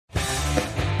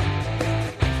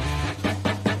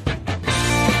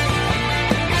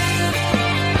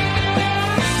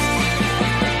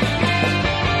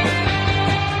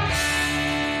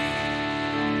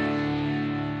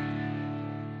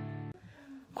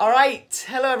Alright,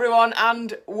 hello everyone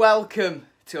and welcome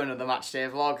to another Matchday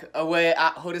vlog. Away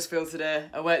at Huddersfield today,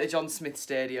 away at the John Smith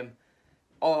Stadium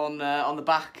on the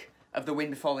back of the win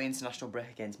before the international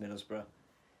break against Middlesbrough.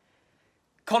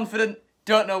 Confident,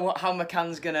 don't know how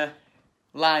McCann's gonna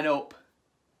line up,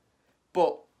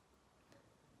 but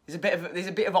there's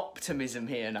a bit of optimism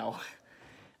here now,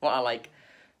 what I like.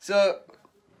 So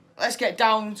let's get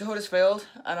down to Huddersfield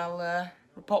and I'll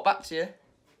report back to you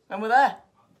when we're there.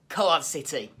 Colored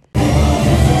City.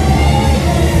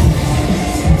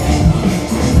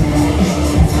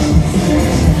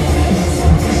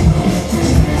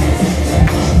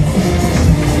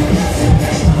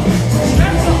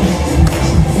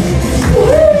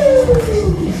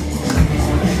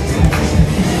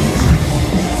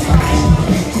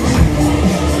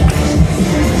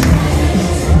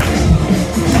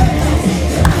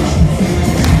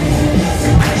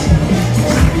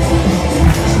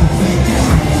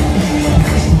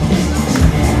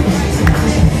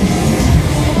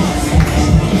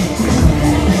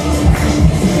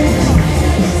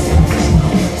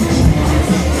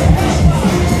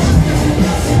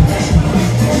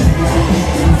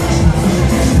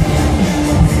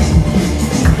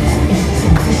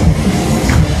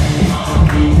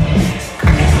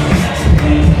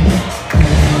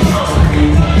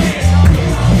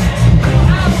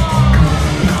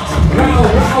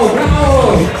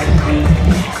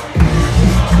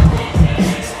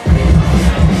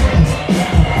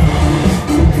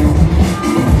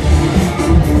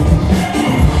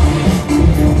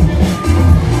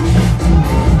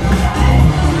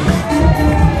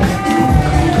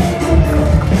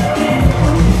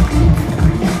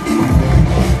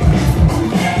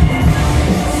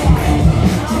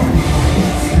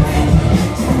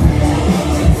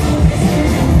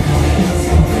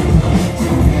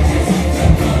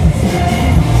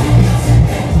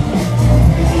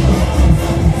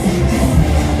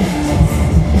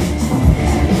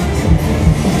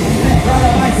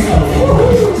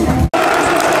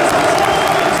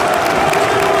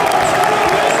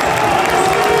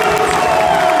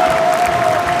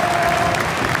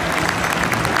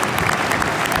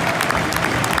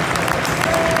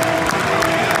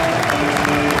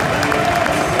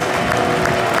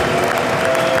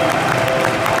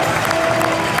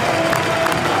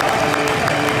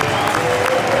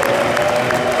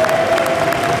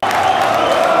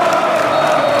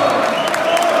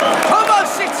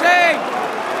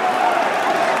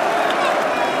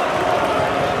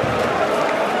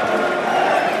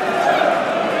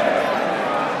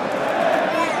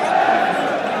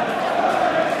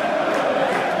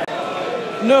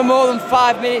 No more than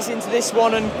 5 minutes into this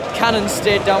one and McCANN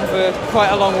stayed down for quite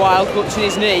a long while, clutching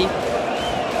his knee.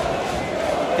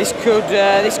 This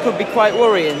could be quite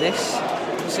worrying. We'll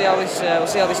see how this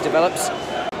develops.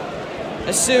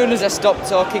 As soon as I stop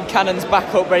talking, McCANN's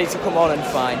back up, ready to come on and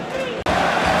fine.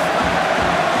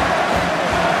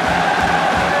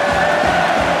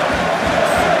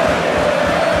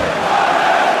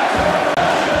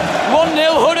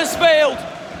 Huddersfield!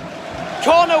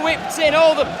 Corner whipped in,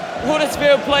 all the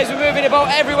Huddersfield players were moving about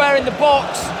everywhere in the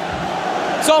box.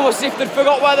 It's almost as if they'd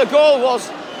forgot where the goal was.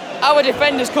 Our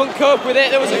defenders couldn't cope with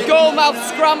it. There was a goal-mouth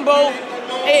scramble.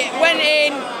 It went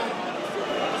in.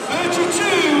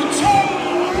 32, Tom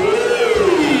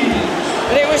Lees!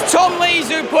 And it was Tom Lees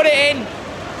who put it in.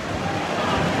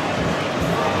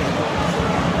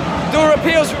 There were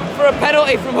appeals for a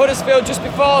penalty from Huddersfield just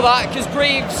before that because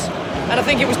Greaves, and I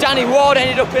think it was Danny Ward,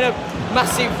 ended up in a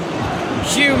massive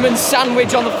human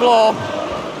sandwich on the floor.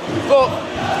 But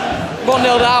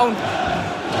 1-0 down,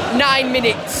 9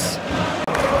 minutes.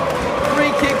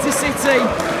 Free kick to City.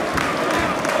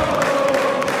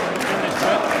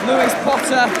 Lewis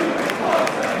Potter.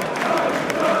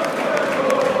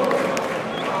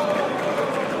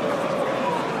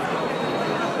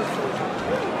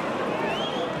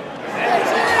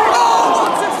 Oh,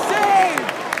 what a save!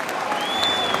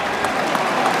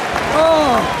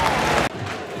 Oh.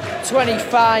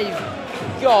 25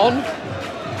 gone.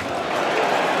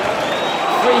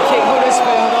 Free kick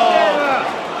Huddersfield.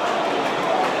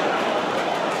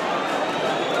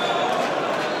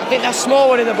 I think that's a small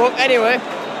one in the book. Anyway,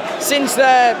 since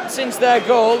their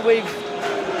goal, we've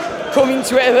come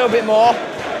into it a little bit more.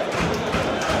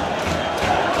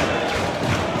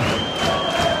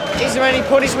 Is there any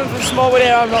punishment from Smallwood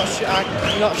here? I'm not sure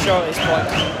at this point.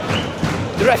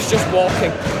 The ref's just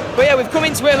walking. But yeah, we've come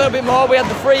into it a little bit more. We had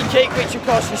the free kick, which of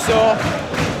course you saw.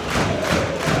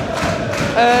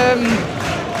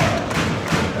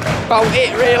 About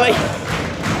it really.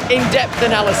 In-depth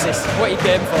analysis, what you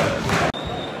came for.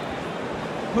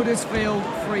 Huddersfield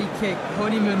free kick,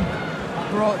 Honeyman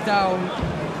brought down,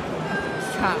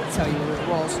 can't tell you who it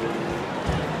was.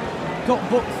 Got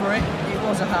booked for it. It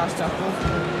was a harsh tackle.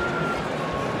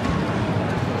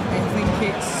 I think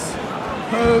it's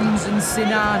Holmes and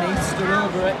Sinani stood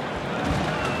over it.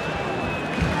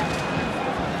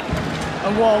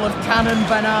 A wall of Cannon,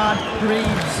 Bernard,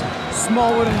 Greaves,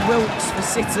 Smallwood and Wilkes for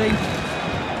City.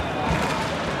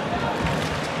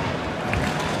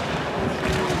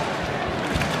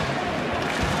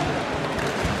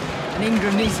 And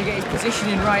Ingram needs to get his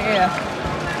positioning right here.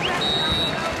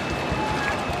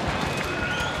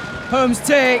 Holmes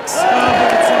takes over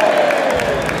the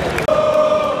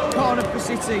top. Corner for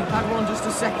City. Had one just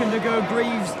a second ago.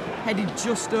 Greaves headed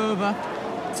just over.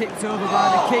 Tipped over by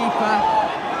the keeper.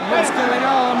 What's going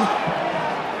on?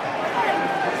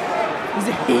 There's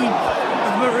a heap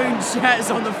of maroon shirts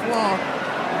on the floor.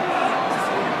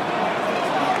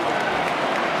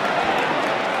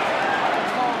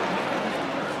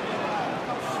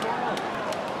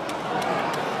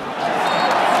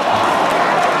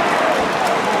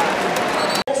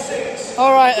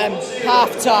 Alright then,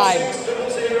 half time.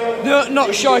 No,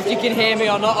 not sure if you can hear me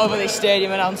or not over this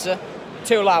stadium announcer.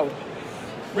 Too loud.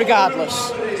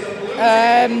 Regardless.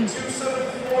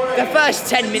 The first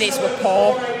 10 minutes were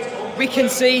poor. We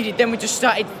conceded, then we just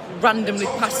started randomly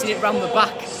passing it round the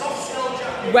back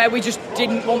where we just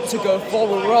didn't want to go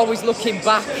forward. We were always looking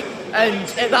back, and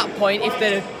at that point, if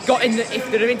they'd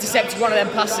have intercepted one of them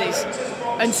passes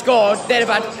and scored, they'd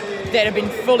have been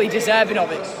fully deserving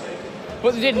of it.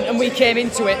 But they didn't, and we came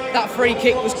into it. That free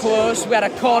kick was close. We had a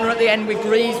corner at the end with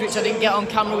Greaves, which I didn't get on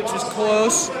camera, which was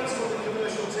close.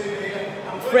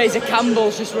 Fraser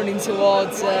Campbell's just running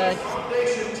towards us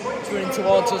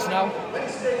now.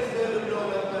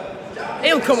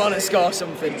 He'll come on and score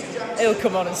something. He'll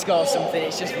come on and score something.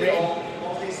 It's just written.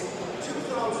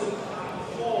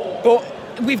 But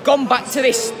we've gone back to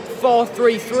this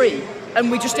 4-3-3,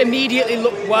 and we just immediately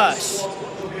look worse.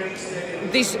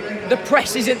 The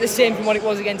press isn't the same from what it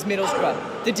was against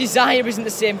Middlesbrough. The desire isn't the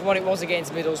same from what it was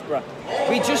against Middlesbrough.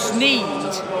 We just need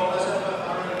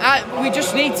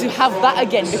to have that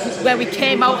again, because where we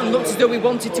came out and looked as though we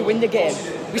wanted to win the game.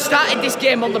 We started this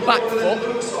game on the back foot,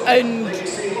 and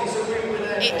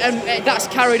that's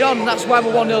carried on. That's why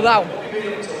we're 1-0 down.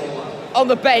 On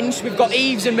the bench, we've got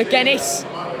Eves and McGuinness.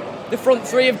 The front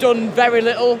three have done very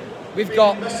little. We've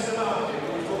got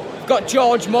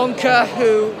George Monker,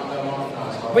 who,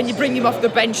 when you bring him off the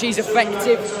bench, he's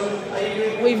effective.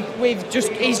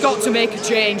 He's got to make a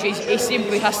change. He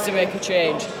simply has to make a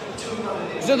change.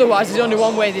 Because otherwise, there's only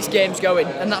one way this game's going,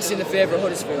 and that's in the favour of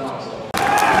Huddersfield.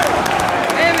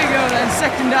 Here we go then,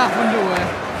 second half underway.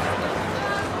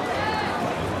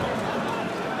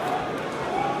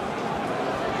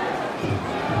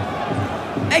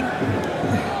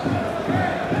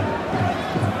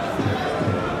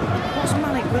 What's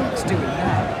Malik Wilkes doing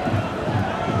now?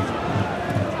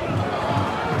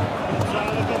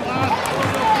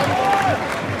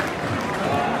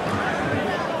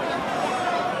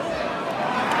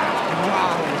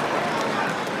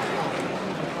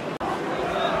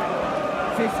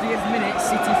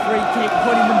 City free kick,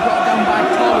 Honeyman brought down by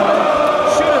Caldwell.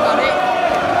 Should have had it.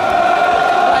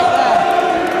 Right there.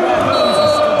 Where Holmes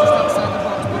is still just outside the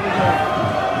box, but we go.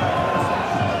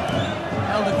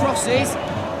 Held the crosses.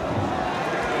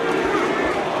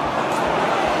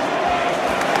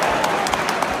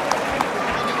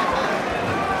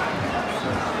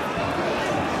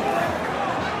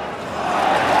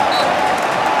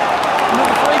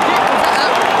 Another free kick, was that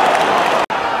out?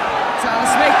 Tyler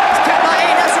Smith has kept that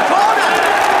in, that's a corner!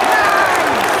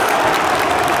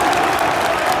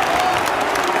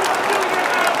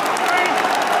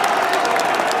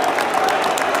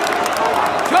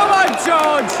 Come on,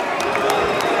 George!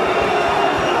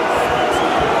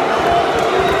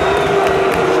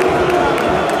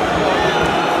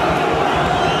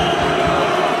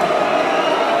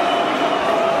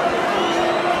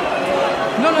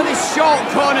 None of this short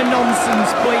corner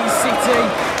nonsense, please, City.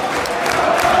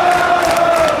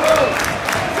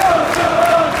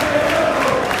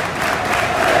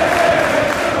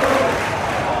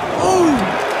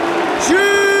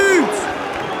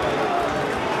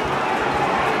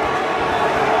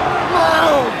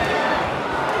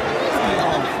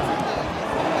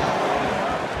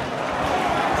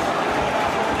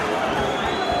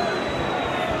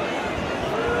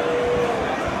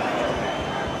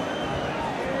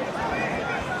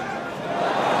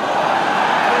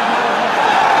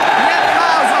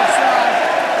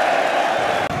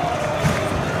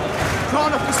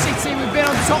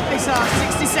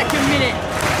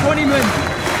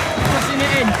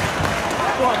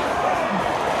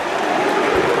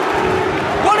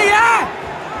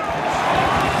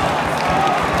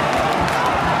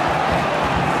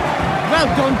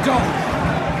 dun, dun.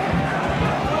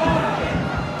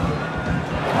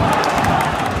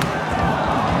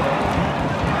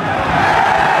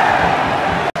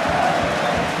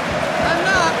 And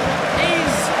that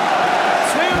is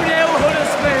 2-0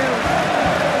 Huddersfield.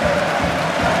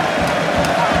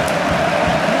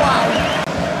 Wow.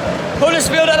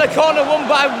 Huddersfield had a corner won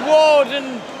by Ward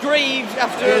and Greaves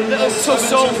after a little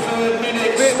tussle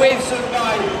with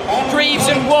Greaves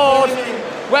and Ward,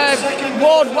 where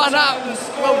Ward won out,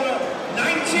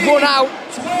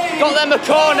 got them a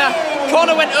corner.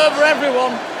 Corner went over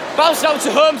everyone, bounced out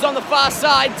to Holmes on the far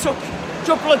side, took a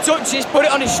couple of touches, put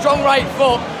it on his strong right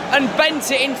foot and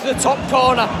bent it into the top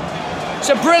corner. It's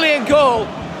a brilliant goal,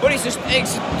 but it's a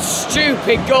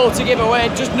stupid goal to give away.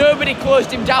 Just nobody closed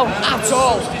him down at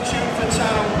all.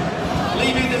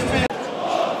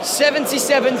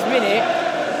 77th minute,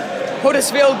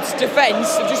 Huddersfield's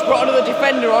defence have just brought another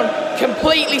defender on,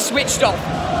 completely switched off.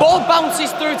 Ball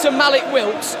bounces through to Malik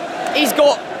Wilkes. He's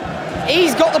got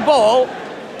the ball,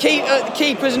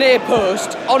 keeper's near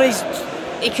post on his.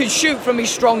 He could shoot from his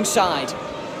strong side.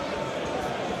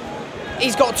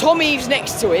 He's got Tom Eaves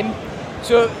next to him,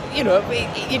 so you know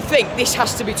you'd think this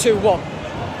has to be 2-1.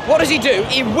 What does he do?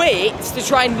 He waits to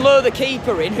try and lure the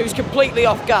keeper in, who's completely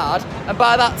off guard, and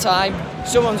by that time,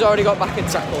 someone's already got back and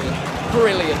tackled him.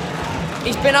 Brilliant.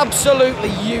 He's been absolutely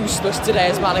useless today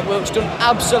as Malik Wilkes, done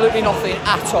absolutely nothing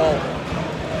at all.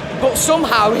 But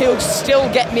somehow he'll still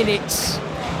get minutes.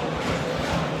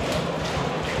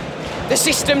 The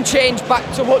system changed back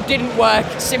to what didn't work,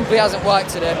 simply hasn't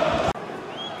worked today.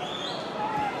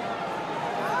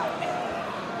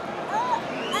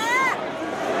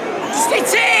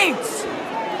 Just it!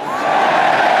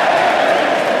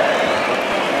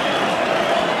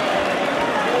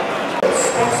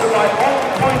 Sponsored by On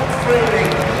Point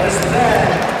Training as their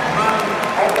man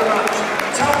of the match.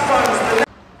 Tell fans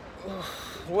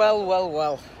the...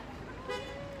 Well.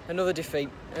 Another defeat.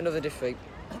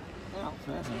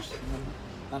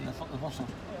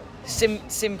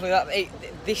 Simply that.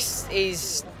 This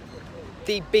is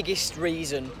the biggest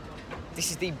reason.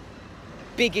 This is the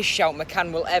biggest shout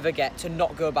McCann will ever get to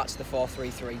not go back to the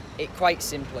 4-3-3. It quite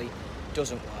simply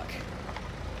doesn't work.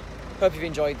 Hope you've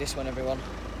enjoyed this one, everyone.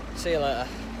 See you later.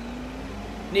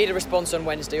 Need a response on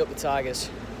Wednesday. Up the Tigers.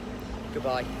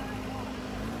 Goodbye.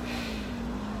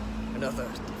 Another